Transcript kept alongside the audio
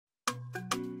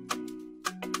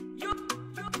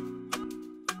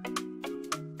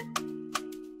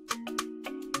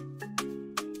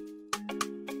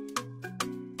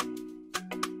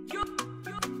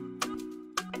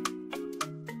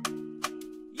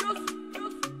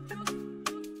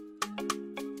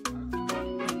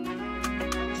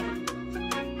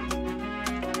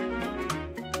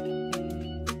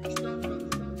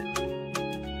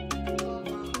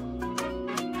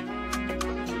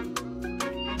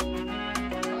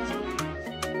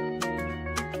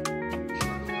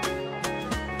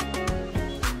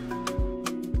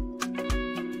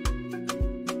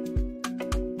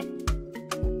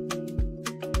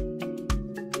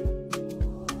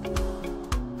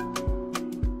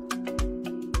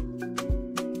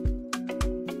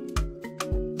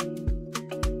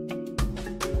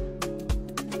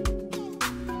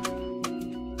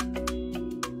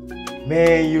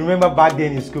Man, you remember back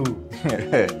then in school?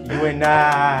 You and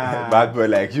I. Bad boy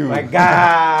like you. My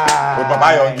God. Oh,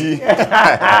 Baba Yongi.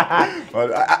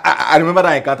 I remember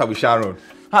that encounter with Sharon.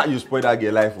 How you spoiled that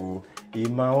girl life, oh. Hey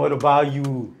man, what about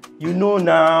you? You know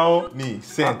now. Me,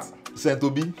 Saint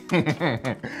Obi.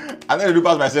 I never do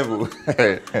pass myself, oh.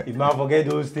 Hey man, forget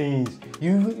those things.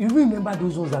 You remember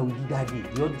those ones that we did that day,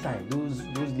 the other time? Those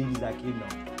ladies that came now.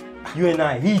 You and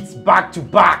I hits back to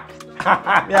back.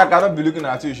 Me, I cannot be looking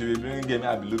at you. You should be bringing game.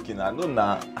 I'll be looking at. No,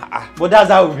 nah. But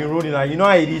that's how we've been rolling now. You know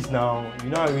how it is now. You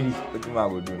know how it is. What do I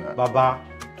will do now? Baba,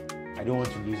 I don't want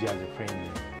to lose you as a friend.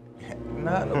 Man.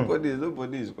 Nah, nobody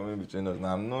is coming between us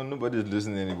now. No, nobody is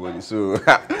losing to anybody. So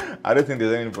I don't think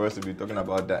there's anything for us to be talking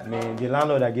about that. Man, the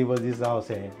landlord that gave us this house,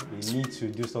 they need to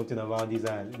do something about this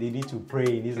house. They need to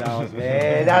pray in this house,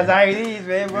 man. That's how it is,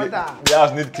 man, brother. The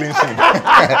house needs cleansing.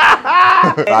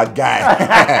 Bad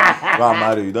guy. Go and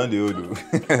marry you, don't the old.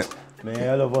 Man,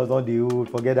 all of us don't the old.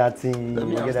 Forget that thing.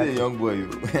 I'm still a young boy.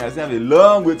 I still have a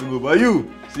long way to go. But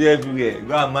you, see everywhere.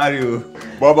 Go and marry you.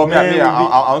 But man, me,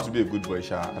 I want to be a good boy,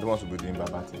 Sha. I don't want to be doing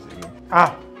bad things again.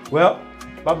 Well,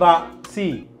 Baba,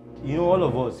 see, you know, all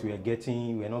of us, we're not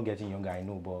getting younger, I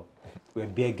know, but we're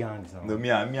beer gangs now. No,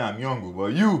 me, I'm young,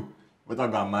 but you, better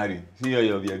go and marry. See,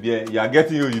 you are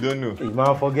getting you don't know. Hey,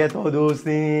 man, forget all those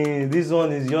things. This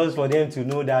one is just for them to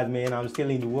know that, man, I'm still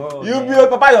in the world. You be a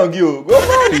Papa Yongi, go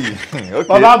marry. Okay.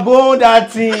 Baba, go on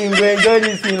that team. We enjoy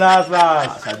this thing last.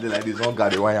 I did like this one guy,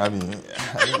 they want me.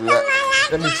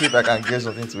 Let me see if I can get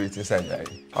something to eat inside there.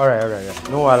 All right.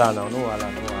 No wala now, no wala.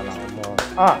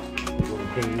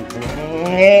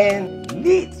 Man,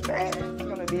 lit, man. It's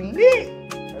gonna be lit.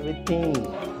 Everything.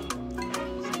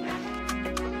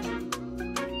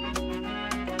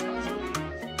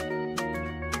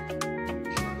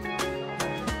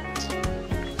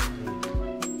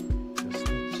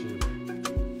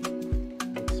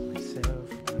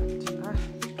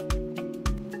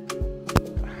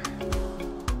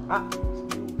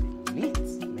 Lit,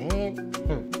 man.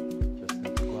 Just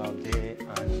need to go out there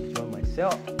and enjoy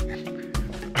myself.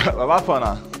 Baba fun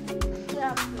now.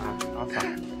 Yeah.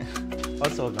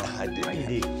 What's up now? How you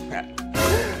did?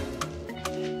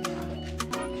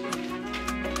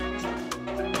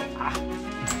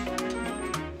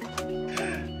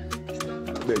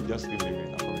 Just give me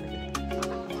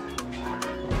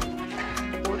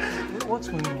What's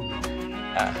going on now?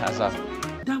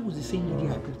 That was the same lady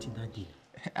I brought in that day.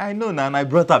 I know now, and I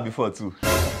brought her before too.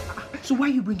 So why are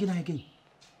you bringing her again?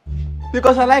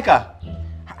 Because I like her.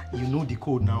 You know the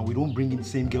code now. We don't bring in the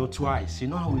same girl twice. You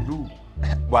know how we do.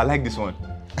 But I like this one.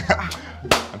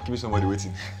 I'm keeping somebody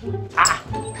waiting. I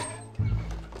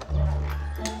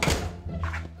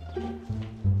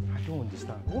don't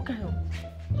understand. What kind of...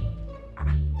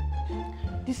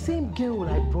 The same girl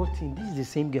I brought in. This is the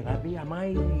same girl.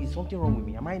 Is something wrong with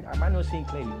me? Am I not saying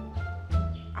clearly?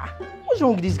 What's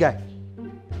wrong with this guy?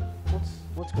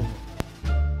 What's going on?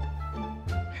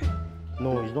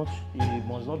 No, it's not. It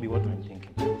must not be what I'm thinking.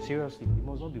 Seriously, it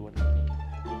must not be what I'm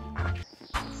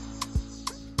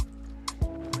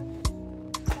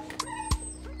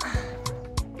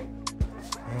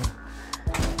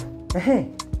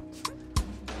thinking.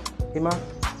 Hey man,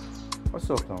 what's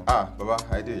up now? Baba,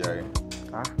 how you doing, Yari?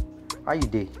 How you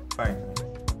doing? Fine.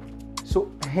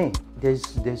 So,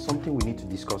 there's something we need to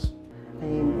discuss.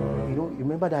 You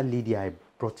remember that lady I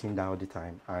brought in that all the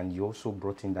time, and you also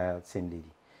brought in that same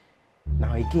lady.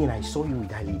 Now again, I saw you with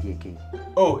that lady again.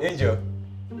 Oh, Angel.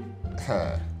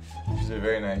 She's a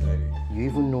very nice lady. You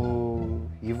even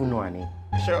know her name?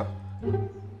 Sure.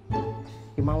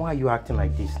 Hey man, why are you acting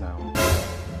like this now?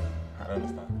 I don't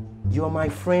understand. You're my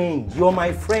friend.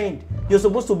 You're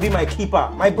supposed to be my keeper,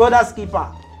 my brother's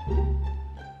keeper.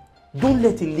 Don't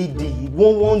let a lady,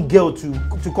 one girl to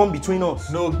come between us.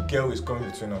 No girl is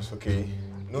coming between us, okay?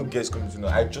 No girl is coming between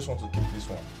us. I just want to keep this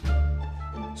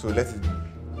one. So let it be.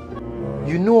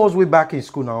 You know us way back in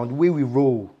school now, the way we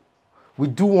roll. We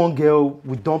do one girl,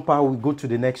 we dump her, we go to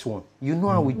the next one. You know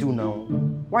how we do now.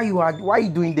 Why are you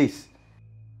doing this?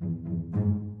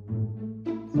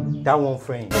 That one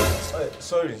friend.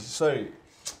 Sorry.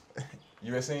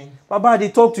 You were saying? Baba, they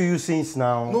talk to you since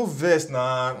now. No verse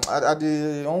now. I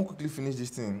won't quickly finish this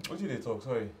thing. What did they talk?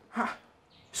 Sorry.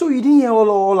 So you didn't hear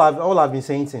all I've been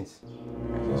saying since?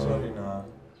 I'm sorry now.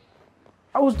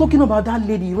 I was talking about that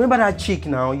lady. Remember that chick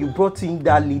now? You brought in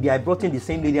that lady. I brought in the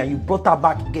same lady and you brought her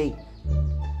back again.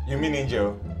 You mean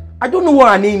Angel? I don't know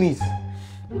what her name is.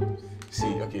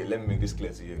 See, okay, let me make this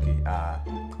clear to you, okay?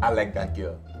 I like that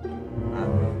girl.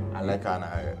 I like her and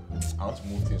I want to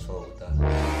move things forward with her.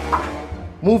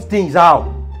 Move things out?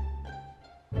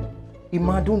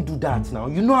 Ima, don't do that now.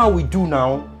 You know how we do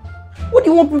now. What do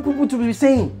you want people to be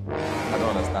saying? I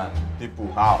don't understand.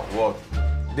 People, how, what?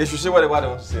 They should say whatever they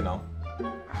want to say now.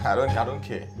 I don't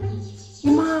care.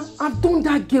 Ima, I've done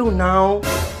that girl now.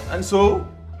 And so,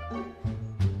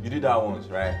 you did that once,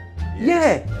 right?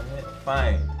 Yes. Yeah.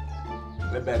 Fine.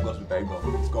 Let bygones be bygones.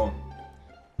 It's gone.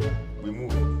 We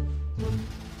move.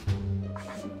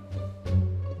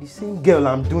 The same girl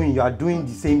I'm doing, you are doing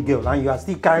the same girl, and you are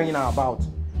still carrying her about.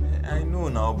 I know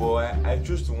now, but I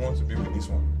choose to want to be with this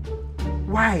one.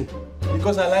 Why?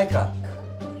 Because I like her.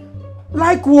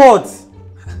 Like what?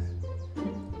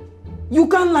 You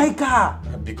can't like her.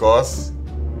 Because?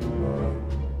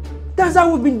 That's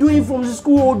how we've been doing from the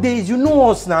school all days. You know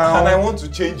us now. And I want to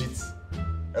change it.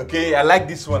 Okay, I like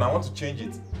this one. I want to change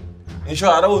it. In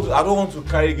short, I don't want to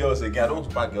carry girls again. I don't want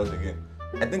to pack girls again.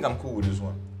 I think I'm cool with this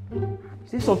one.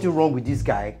 Is there something wrong with this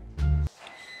guy?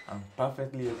 I'm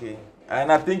perfectly okay.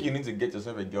 And I think you need to get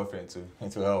yourself a girlfriend too.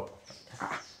 It will help.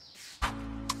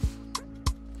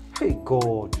 Hey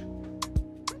God.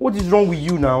 What is wrong with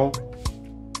you now?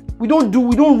 We don't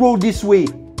roll this way.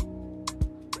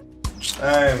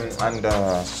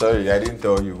 Sorry, I didn't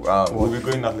tell you. We'll be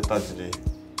going out later today.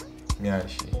 Me and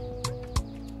she.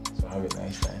 So have a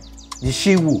nice time. The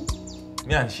she who?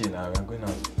 Me and she now, we're going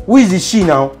out. Who is the she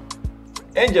now?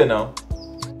 Angel now.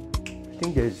 I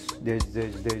think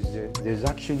there's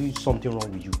actually something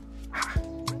wrong with you.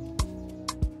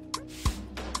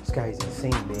 This guy is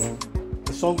insane, man.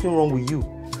 There's something wrong with you.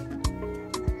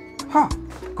 Ha!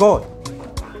 God!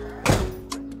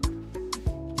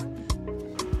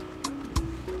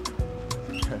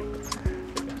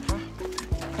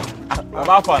 I'm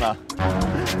Alpha now.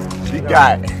 Big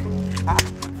guy.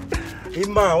 Hey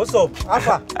man, what's up?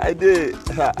 Alpha? I did.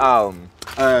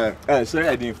 Sorry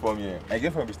I didn't inform you. My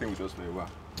girlfriend will be staying with us for a while.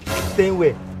 Staying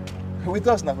where? With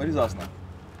us now, for this house now.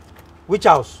 Which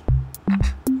house?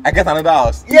 I get another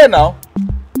house. Yeah now.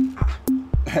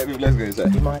 Babe, let's go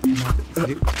inside.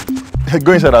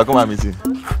 Go inside, I'll come and meet you.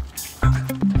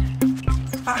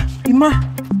 Ima,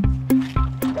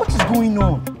 what is going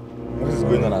on? What is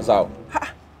going on as how?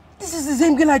 This is the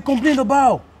same girl I complained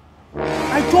about.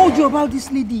 I told you about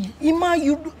this lady. Ima,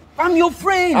 I'm your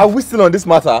friend. Are we still on this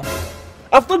matter?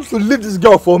 I've told you to leave this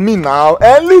girl for me now.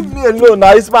 And leave me alone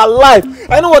now. It's my life.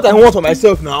 I know what I want for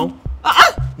myself now.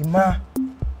 Ima,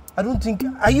 I don't think...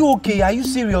 Are you okay? Are you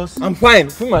serious? I'm fine.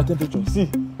 Feel my temperature. See,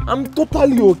 I'm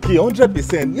totally okay.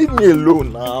 100%. Leave me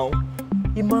alone now.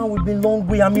 Ima, we've been long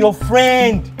way. I'm your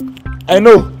friend. I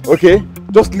know, okay?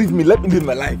 Just leave me. Let me live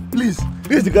my life. Please.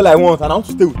 This is the girl I want and I want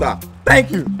to stay with her.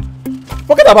 Thank you.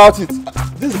 Forget about it.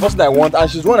 This is the person I want and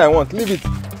she's the one I want. Leave it.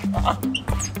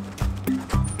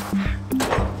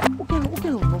 What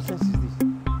kind of nonsense is this?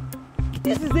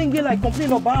 This is the same girl I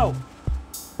complained about.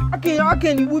 How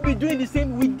can we be doing the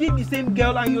same? We did the same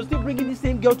girl and you're still bringing the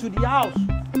same girl to the house.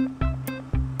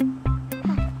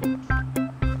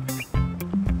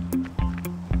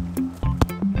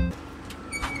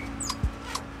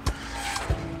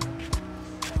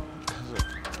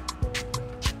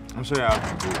 I'm sorry I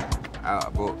have to go.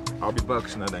 But I'll be back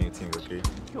sooner than you think, okay?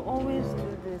 You always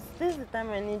do this. This is the time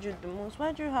I need you the most.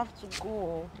 Why do you have to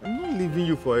go? I'm not leaving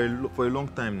you for a long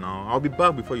time now. I'll be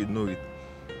back before you know it.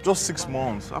 Just 6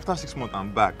 months. After 6 months,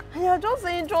 I'm back. You're just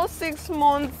saying just 6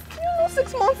 months. You know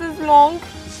 6 months is long.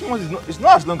 6 months is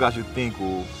not as long as you think,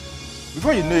 oh.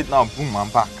 Before you know it now, boom, I'm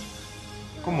back.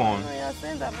 Come on. No, you're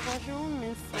saying that because you won't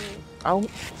miss me.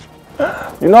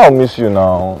 You know I'll miss you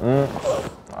now.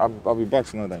 I'll be back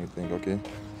sooner than you think, okay?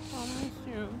 I'll miss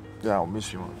you. Yeah, I'll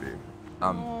miss you, my babe.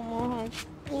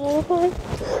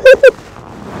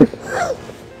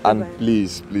 And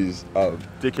please,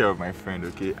 take care of my friend,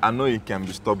 okay? I know he can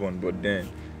be stubborn, but then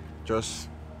just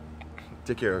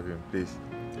take care of him, please.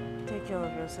 Take care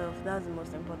of yourself. That's the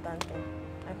most important thing.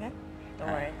 Okay? Don't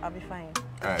worry. I'll be fine.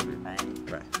 Alright, babe. Bye.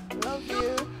 Bye. Love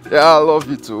you. Yeah, I love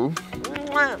you too.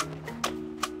 Mwah.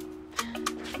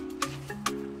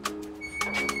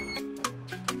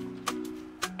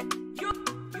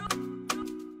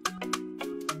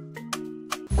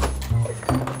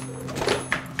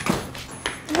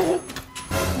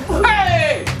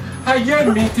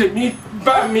 Me,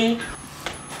 back me.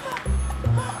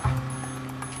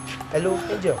 Hello,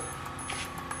 Angel.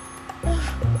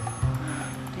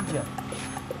 Angel.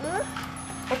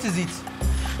 What is it?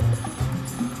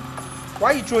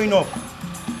 Why are you throwing up?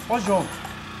 What's wrong?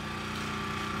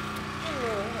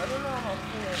 I don't know how to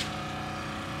feel.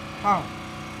 How?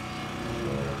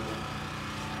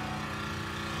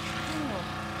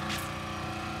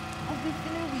 I've been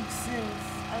feeling weak since.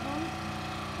 I don't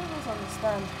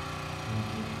understand.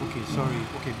 Okay, sorry.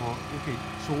 Okay,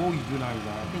 so what we do now is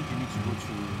that I think you need to go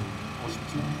to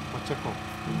hospital for checkup.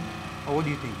 Or what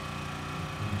do you think?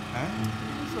 Huh?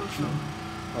 I'm so sure.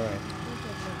 Alright. No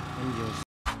problem. Let me just...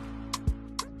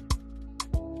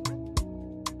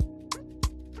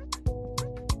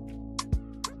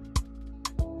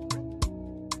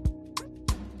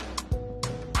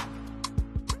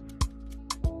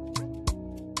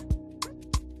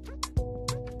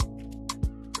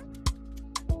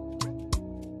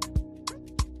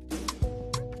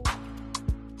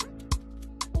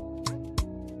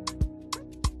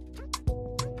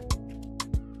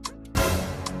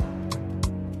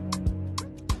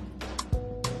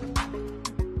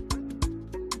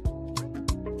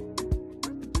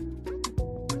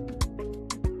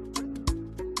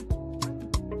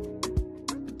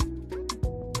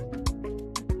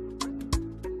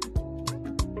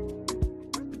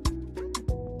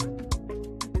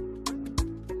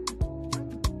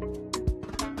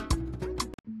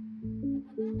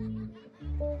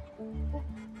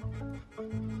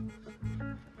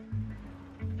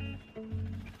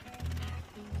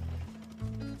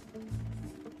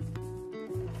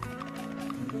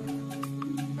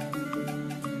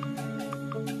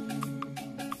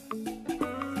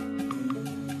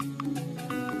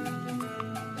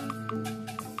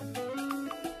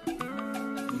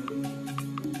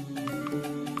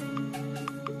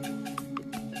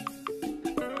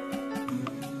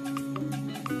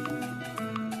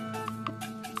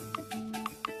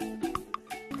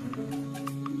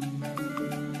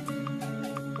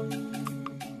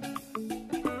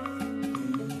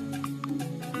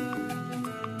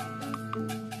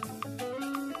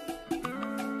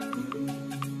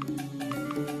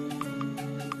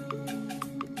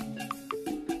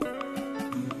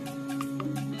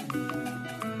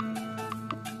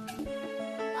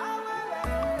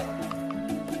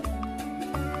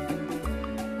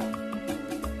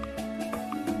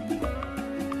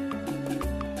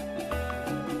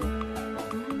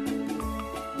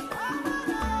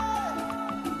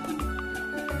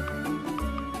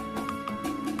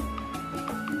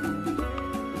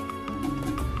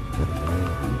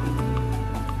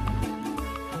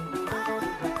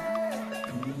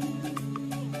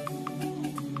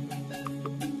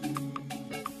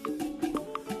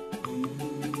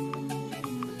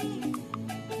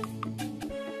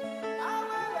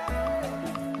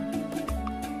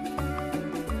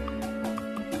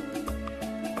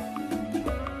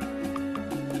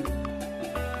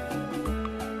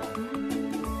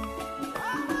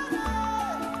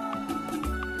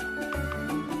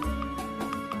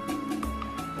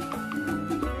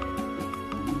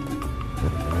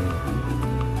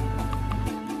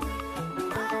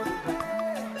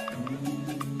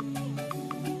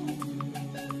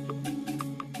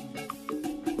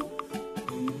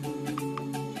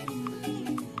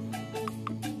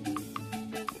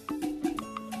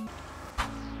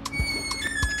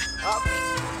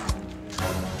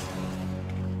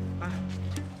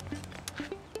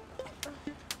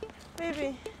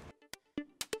 Baby.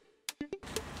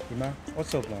 Ima,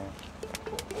 what's up now?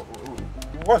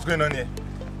 What's going on here?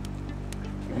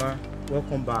 Ima,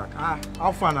 welcome back.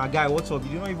 How far now, guy? What's up?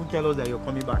 You didn't even tell us that you're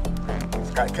coming back.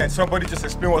 Can somebody just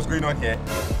explain what's going on here?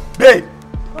 Babe!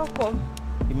 Welcome.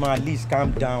 Ima, at least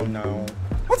calm down now.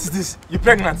 What is this? You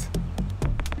pregnant?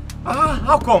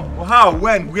 How come? How?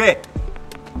 When? Where?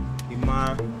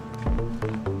 Ima,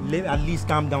 at least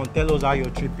calm down. Tell us how your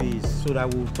trip is so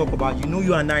that we'll talk about it. You know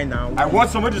you and I now. I want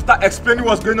somebody to start explaining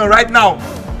what's going on right now.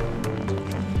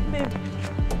 Babe,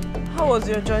 how was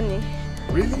your journey?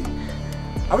 Really?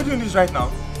 Are we doing this right now?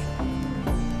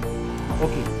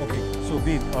 Okay. So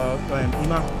babe,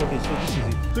 Ima, okay, so this is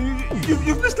it. So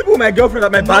you've been sleeping with my girlfriend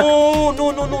at my back?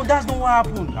 No, that's not what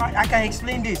happened. I can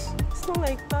explain this. It's not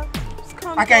like that. Just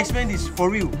calm I can down. explain this for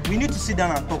real. We need to sit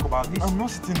down and talk about this. I'm not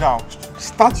sitting down.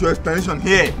 Start your explanation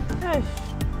here. Hey.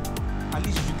 At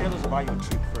least you should tell us about your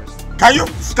trip first.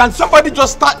 Can somebody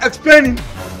just start explaining?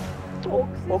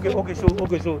 Okay,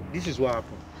 so this is what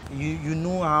happened. You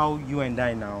know how you and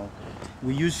I now,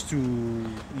 we used to,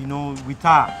 with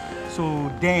her.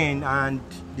 So then, and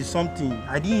there's something,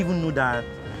 I didn't even know that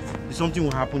something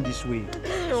will happen this way.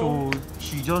 So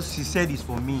she said it's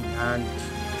for me, and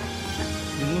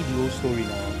you know the whole story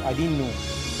now. I didn't know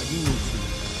too.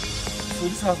 So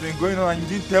this has been going on and you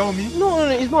didn't tell me? No,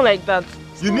 it's not like that.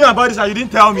 You knew about this and you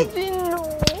didn't tell me? I didn't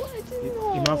know.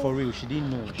 Iman, for real, she didn't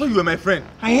know. No, you were my friend.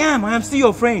 I am still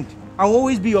your friend. I'll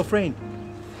always be your friend.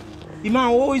 Iman,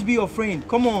 I'll always be your friend.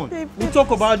 Come on. Babe, we'll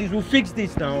talk about this. We'll fix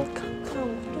this now.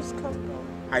 Calm, just calm down.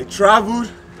 I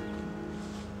traveled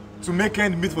to make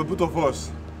ends meet for both of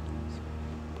us.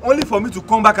 Only for me to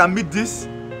come back and meet this?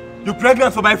 You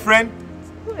pregnant for my friend?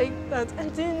 Like that. I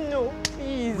didn't know.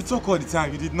 Please. We talk all the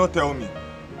time. You did not tell me.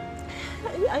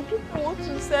 I didn't know what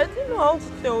to say. I didn't know how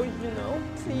to tell you now.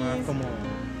 Please. Ima, come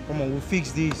on. We'll fix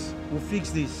this.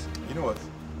 You know what?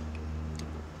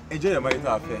 Enjoy your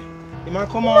marital affair. Ima,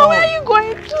 come Ima, on. where are you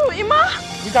going to? Ima?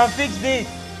 We can fix this.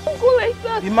 Don't go like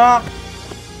that. Ima.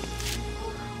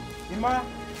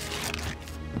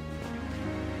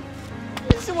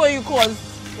 This is what you caused.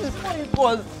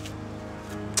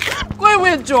 Go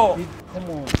away, Joe. Come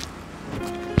on.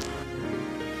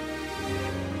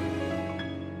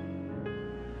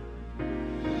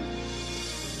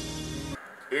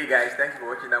 Hey guys, thank you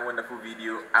for watching that wonderful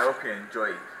video. I hope you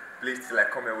enjoyed. Please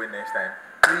comment away next time.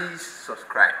 Please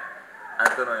subscribe and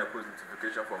turn on your post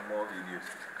notification for more videos.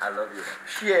 I love you.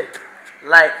 Share,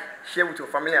 like, share with your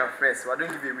family and friends. So I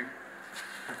don't give away.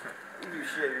 If you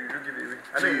share, you don't give away.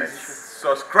 I know you like Please this.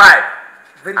 subscribe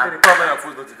Very and turn on your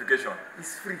post notification.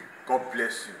 It's free. God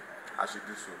bless you as you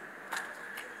do so.